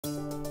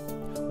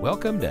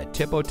Welcome to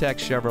Tipotex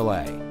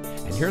Chevrolet,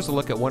 and here's a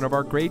look at one of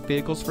our great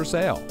vehicles for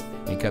sale.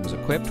 It comes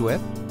equipped with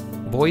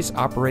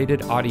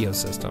voice-operated audio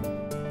system,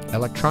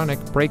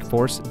 electronic brake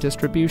force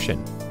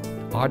distribution,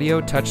 audio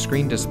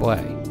touchscreen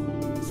display,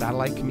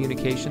 satellite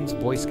communications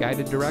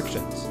voice-guided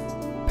directions,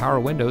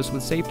 power windows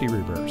with safety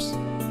reverse,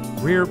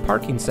 rear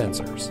parking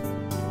sensors,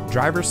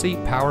 driver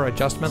seat power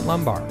adjustment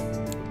lumbar,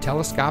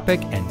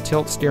 telescopic and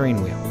tilt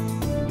steering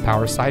wheel,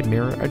 power side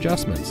mirror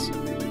adjustments,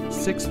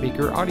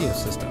 6-speaker audio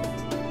system.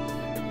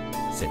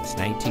 Since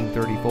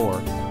 1934,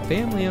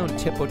 family-owned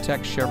Tipotex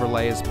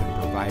Chevrolet has been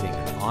providing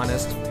an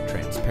honest,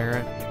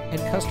 transparent,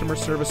 and customer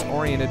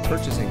service-oriented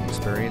purchasing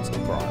experience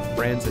for our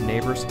friends and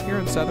neighbors here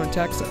in Southern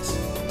Texas.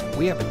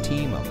 We have a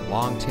team of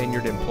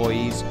long-tenured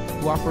employees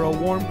who offer a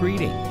warm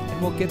greeting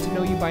and will get to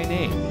know you by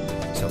name.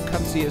 So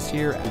come see us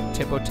here at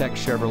Tipotex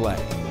Chevrolet,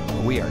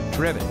 where we are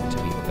driven to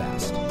be the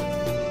best.